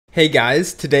Hey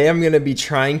guys, today I'm going to be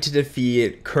trying to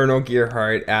defeat Colonel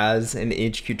Gearheart as an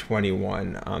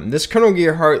HQ-21. This Colonel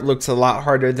Gearheart looks a lot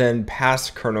harder than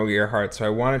past Colonel Gearheart, so I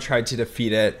want to try to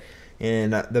defeat it in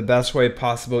the best way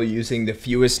possible using the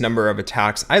fewest number of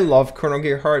attacks. I love Colonel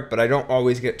Gearheart, but I don't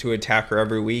always get to attack her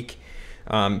every week.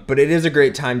 But it is a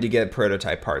great time to get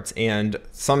prototype parts and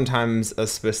sometimes a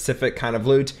specific kind of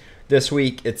loot. This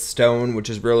week, it's stone, which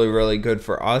is really good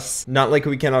for us. Not like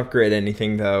we can upgrade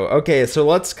anything, though. Okay, so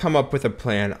let's come up with a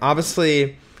plan.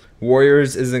 Obviously,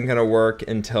 warriors isn't going to work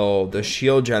until the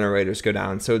shield generators go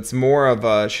down. So it's more of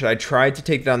a, should I try to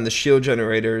take down the shield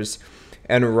generators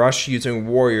and rush using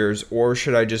warriors, or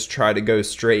should I just try to go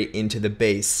straight into the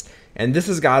base? And this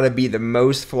has got to be the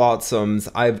most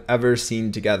flotsams I've ever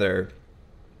seen together.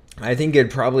 I think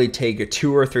it'd probably take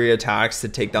 2 or 3 attacks to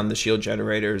take down the shield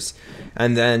generators,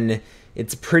 and then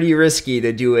it's pretty risky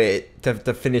to do it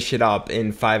to finish it up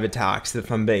in 5 attacks,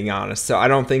 if I'm being honest. So I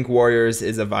don't think warriors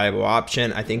is a viable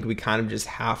option. I think we kind of just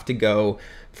have to go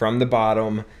from the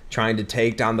bottom trying to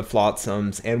take down the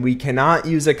flotsams, and we cannot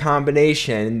use a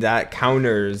combination that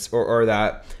counters or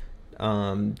that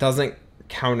doesn't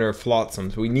counter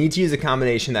flotsams. We need to use a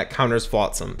combination that counters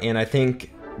flotsam, and I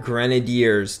think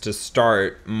Grenadiers to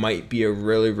start might be a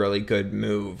really good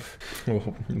move.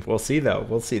 We'll see though.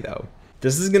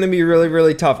 This is going to be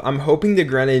really tough. I'm hoping the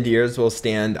Grenadiers will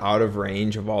stand out of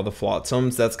range of all the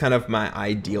flotsams. That's kind of my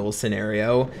ideal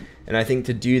scenario, and I think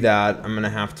to do that I'm gonna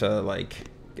have to like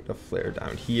get a flare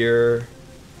down here,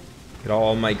 get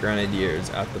all my Grenadiers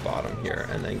at the bottom here,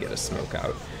 and then get a smoke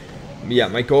out. Yeah,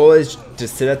 my goal is to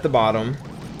sit at the bottom.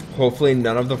 Hopefully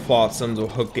none of the flotsams will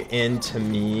hook into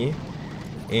me,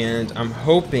 and I'm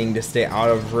hoping to stay out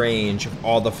of range of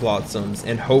all the flotsams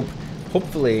and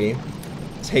hopefully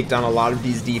take down a lot of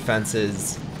these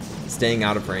defenses staying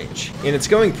out of range. And it's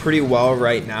going pretty well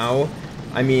right now.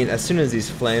 I mean, as soon as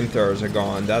these flamethrowers are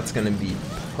gone, that's gonna be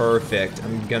perfect. I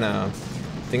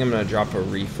think I'm gonna drop a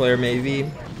reflare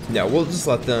maybe. No, we'll just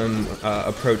let them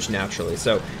approach naturally.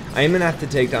 So I am gonna have to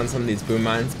take down some of these boom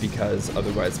mines because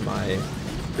otherwise my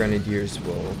Grenadiers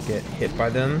will get hit by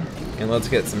them. And let's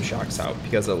get some shocks out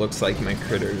because it looks like my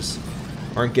critters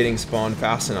aren't getting spawned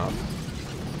fast enough.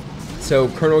 So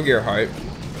Colonel Gearheart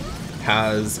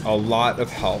has a lot of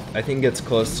health. I think it's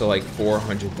close to like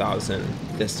 400,000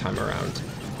 this time around,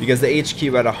 because the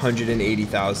HQ at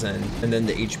 180,000, and then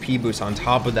the HP boost on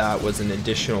top of that was an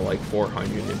additional like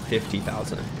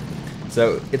 450,000.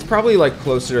 So it's probably like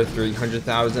closer to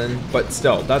 300,000, but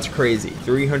still, that's crazy.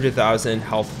 300,000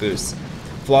 health boosts.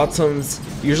 Flotsams,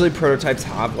 usually prototypes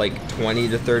have like 20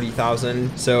 to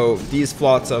 30,000. So these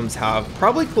flotsams have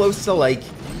probably close to like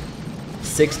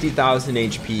 60,000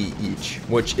 HP each,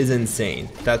 which is insane.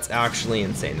 That's actually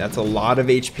insane. That's a lot of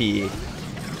HP,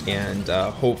 and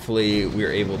hopefully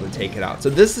we're able to take it out. So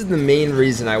this is the main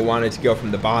reason I wanted to go from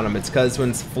the bottom. It's because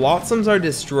when flotsams are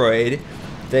destroyed,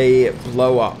 they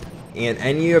blow up, and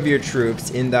any of your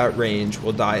troops in that range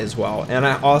will die as well. And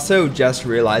I also just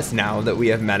realized now that we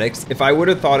have medics. If I would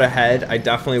have thought ahead, I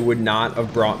definitely would not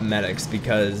have brought medics,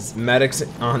 because medics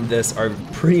on this are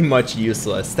pretty much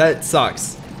useless. That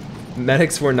sucks.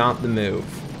 Medics were not the move.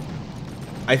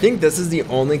 I think this is the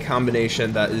only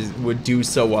combination that would do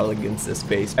so well against this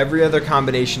base. Every other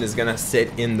combination is gonna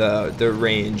sit in the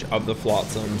range of the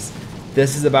flotsams.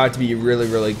 This is about to be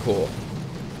really cool.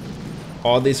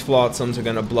 All these flotsams are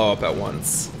gonna blow up at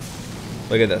once.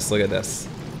 Look at this.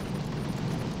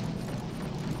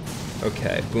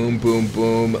 Okay,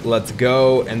 boom, let's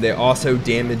go. And they also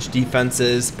damage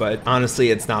defenses, but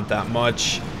honestly, it's not that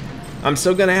much. I'm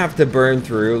still gonna have to burn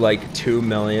through like 2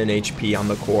 million HP on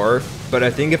the core, but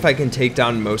I think if I can take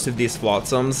down most of these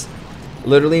flotsams,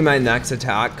 literally my next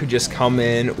attack could just come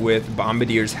in with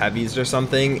Bombardiers heavies or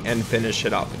something and finish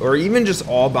it up. Or even just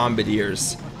all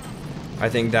Bombardiers. I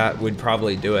think that would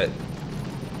probably do it.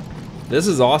 This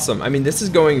is awesome. I mean, this is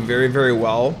going very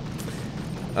well.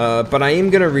 But I am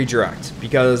gonna redirect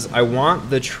because I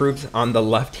want the troops on the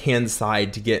left-hand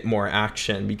side to get more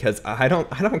action, because I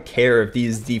don't care if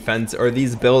these defense or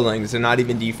these buildings are not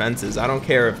even defenses. I don't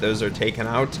care if those are taken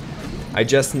out. I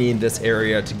just need this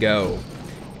area to go.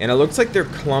 And it looks like they're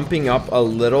clumping up a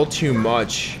little too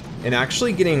much and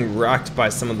actually getting wrecked by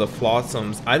some of the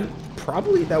flotsams.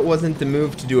 Probably that wasn't the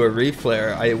move to do a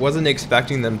reflare. I wasn't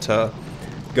expecting them to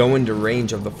go into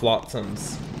range of the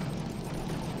flotsams.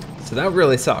 So that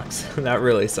really sucks. That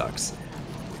really sucks.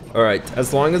 Alright,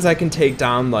 as long as I can take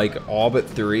down like all but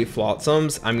 3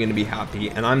 flotsams, I'm gonna be happy.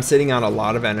 And I'm sitting on a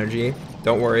lot of energy.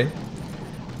 Don't worry.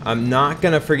 I'm not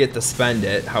gonna forget to spend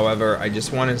it. However, I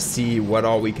just want to see what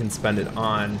all we can spend it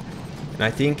on. And I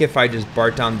think if I just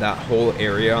bark down that whole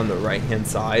area on the right hand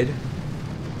side,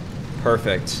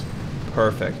 Perfect.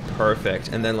 Perfect. Perfect.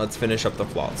 And then let's finish up the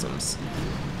Flotsams.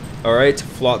 Alright,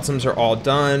 Flotsams are all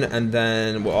done. And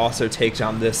then we'll also take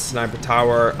down this sniper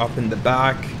tower up in the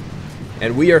back.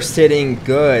 And we are sitting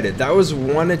good. That was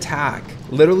one attack.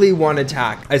 Literally one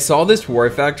attack. I saw this War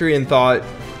Factory and thought,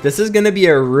 this is going to be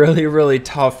a really, really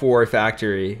tough War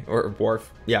Factory. War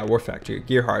Factory.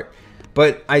 Gearheart.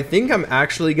 But I think I'm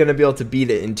actually going to be able to beat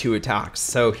it in 2 attacks.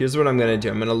 So here's what I'm going to do.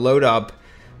 I'm going to load up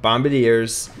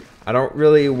Bombardiers. I don't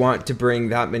really want to bring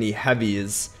that many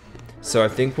heavies. So I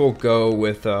think we'll go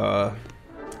with a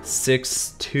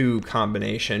 6-2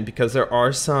 combination. Because there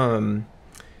are some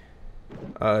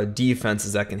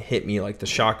defenses that can hit me, like the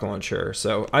shock launcher.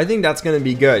 So I think that's going to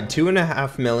be good.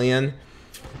 2.5 million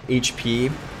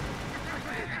HP.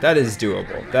 That is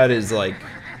doable. That is like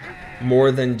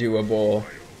more than doable.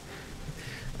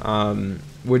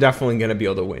 We're definitely going to be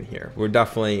able to win here. We're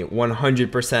definitely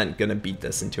 100% going to beat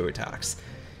this in 2 attacks.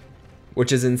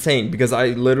 Which is insane, because I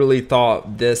literally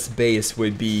thought this base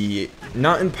would be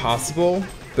not impossible,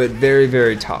 but very,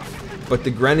 very tough. But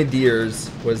the Grenadiers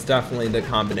was definitely the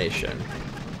combination.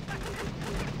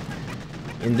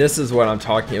 And this is what I'm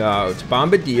talking about.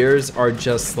 Bombardiers are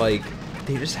just like,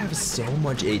 they just have so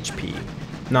much HP.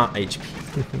 Not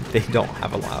HP. They don't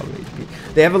have a lot of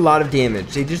HP. They have a lot of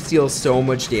damage. They just deal so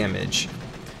much damage.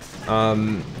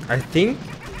 I think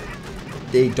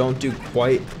they don't do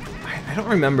quite... I don't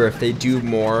remember if they do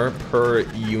more per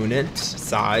unit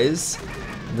size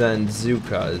than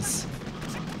Zookas.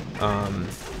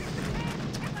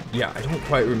 Yeah, I don't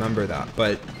quite remember that,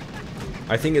 but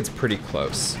I think it's pretty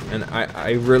close. And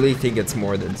I really think it's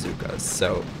more than Zookas.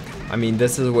 So, I mean,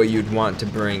 this is what you'd want to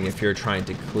bring if you're trying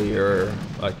to clear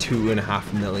a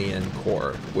 2.5 million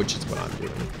core, which is what I'm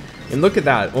doing. And look at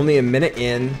that, only a minute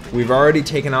in, we've already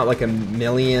taken out like 1.5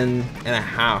 million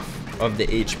of the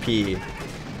HP.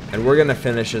 And we're gonna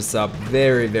finish this up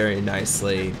very, very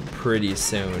nicely pretty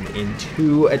soon in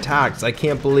 2 attacks. I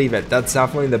can't believe it. That's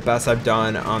definitely the best I've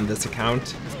done on this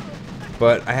account.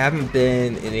 But I haven't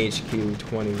been in HQ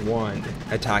 21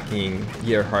 attacking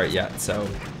Gearheart yet, so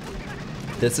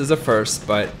this is a first,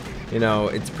 but you know,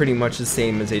 it's pretty much the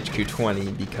same as HQ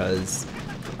 20 because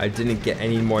I didn't get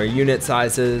any more unit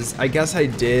sizes. I guess I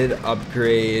did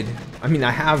upgrade. I mean,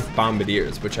 I have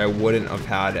Bombardiers, which I wouldn't have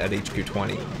had at HQ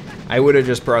 20. I would have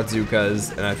just brought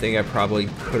Zookas, and I think I probably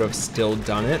could have still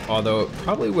done it, although it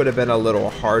probably would have been a little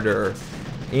harder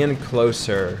and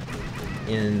closer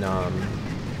in how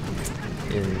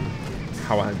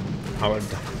I've done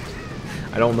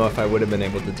it. I don't know if I would have been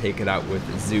able to take it out with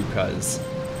Zookas.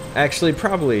 Actually,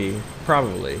 probably,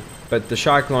 but the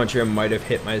shock launcher might have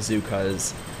hit my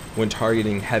Zookas when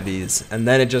targeting heavies, and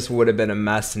then it just would have been a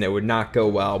mess and it would not go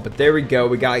well. But there we go,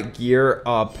 we got gear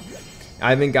up. I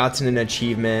haven't gotten an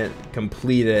achievement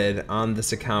completed on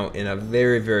this account in a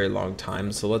very, very long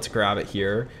time, so let's grab it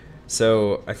here.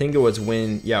 So I think it was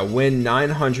win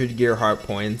 900 Gearheart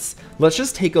points. Let's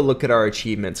just take a look at our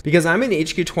achievements because I'm in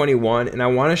HQ 21 and I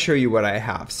want to show you what I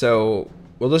have. So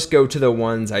we'll just go to the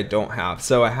ones I don't have.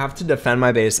 So I have to defend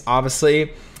my base.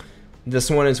 Obviously,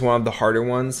 this one is one of the harder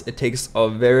ones. It takes a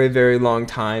very, very long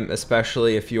time,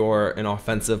 especially if you're an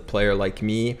offensive player like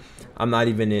me. I'm not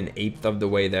even an 1/8 of the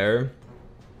way there.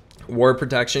 War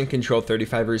protection, control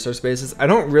 35 resource bases. I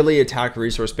don't really attack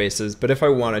resource bases, but if I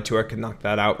wanted to, I could knock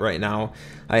that out right now.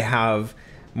 I have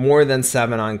more than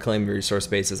 7 unclaimed resource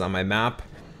bases on my map.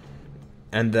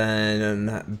 And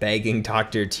then begging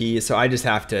Dr. T, so I just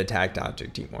have to attack Dr.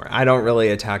 T more. I don't really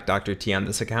attack Dr. T on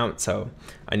this account, so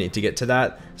I need to get to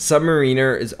that.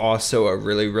 Submariner is also a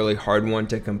really, really hard one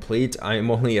to complete.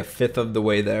 I'm only 1/5 of the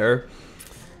way there.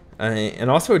 And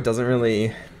also it doesn't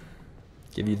really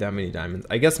give you that many diamonds.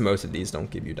 I guess most of these don't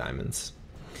give you diamonds.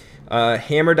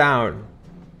 Hammer down.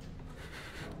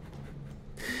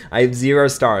 I have 0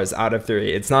 stars out of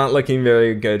 3. It's not looking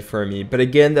very good for me. But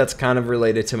again, that's kind of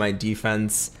related to my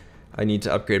defense. I need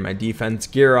to upgrade my defense.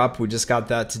 Gear up. We just got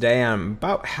that today. I'm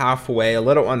about halfway, a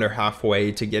little under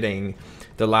halfway to getting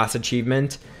the last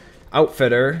achievement.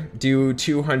 Outfitter, do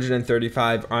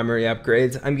 235 armory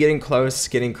upgrades. I'm getting close,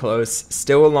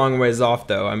 Still a long ways off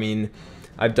though. I mean,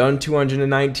 I've done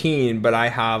 219, but I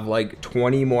have like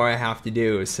 20 more I have to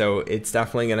do, so it's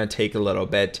definitely going to take a little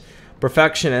bit.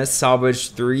 Perfectionist,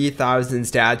 salvage 3,000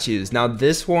 statues. Now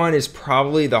this one is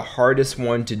probably the hardest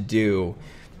one to do.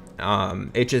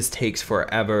 It just takes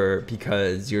forever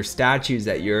because your statues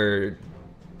that you're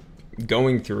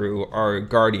going through are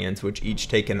guardians, which each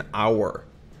take an hour.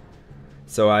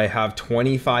 So I have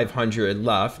 2,500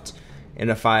 left, and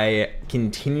if I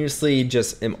continuously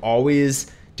just am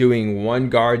always doing one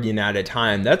guardian at a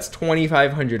time, that's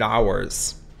 2,500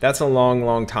 hours. That's a long,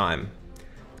 long time.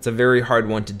 It's a very hard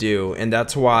one to do, and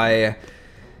that's why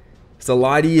it's a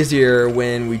lot easier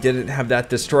when we didn't have that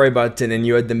destroy button and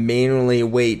you had to manually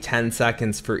wait 10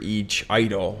 seconds for each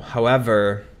idol.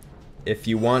 However, if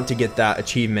you want to get that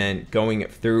achievement, going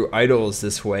through idols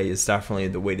this way is definitely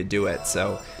the way to do it.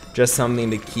 So just something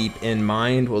to keep in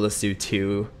mind. We'll just do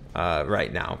 2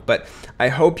 right now. But I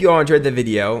hope you all enjoyed the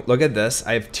video. Look at this.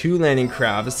 I have 2 landing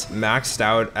crabs maxed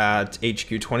out at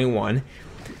HQ 21.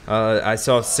 I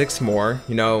still have 6 more.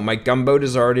 You know, my gunboat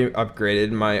is already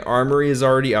upgraded. My armory is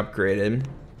already upgraded.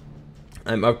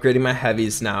 I'm upgrading my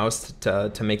heavies now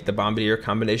to make the bombardier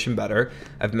combination better.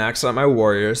 I've maxed out my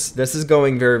warriors. This is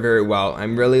going very, very well.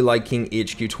 I'm really liking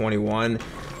HQ 21.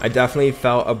 I definitely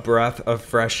felt a breath of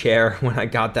fresh air when I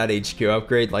got that HQ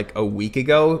upgrade like a week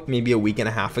ago, maybe a week and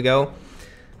a half ago.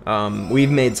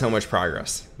 We've made so much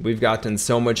progress. We've gotten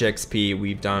so much XP.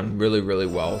 We've done really, really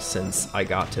well since I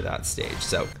got to that stage.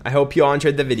 So I hope you all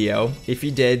enjoyed the video. If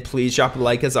you did, please drop a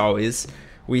like as always.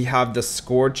 We have the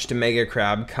Scorched Mega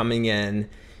Crab coming in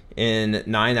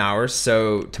 9 hours.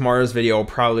 So tomorrow's video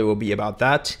probably will be about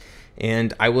that.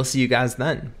 And I will see you guys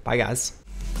then. Bye, guys.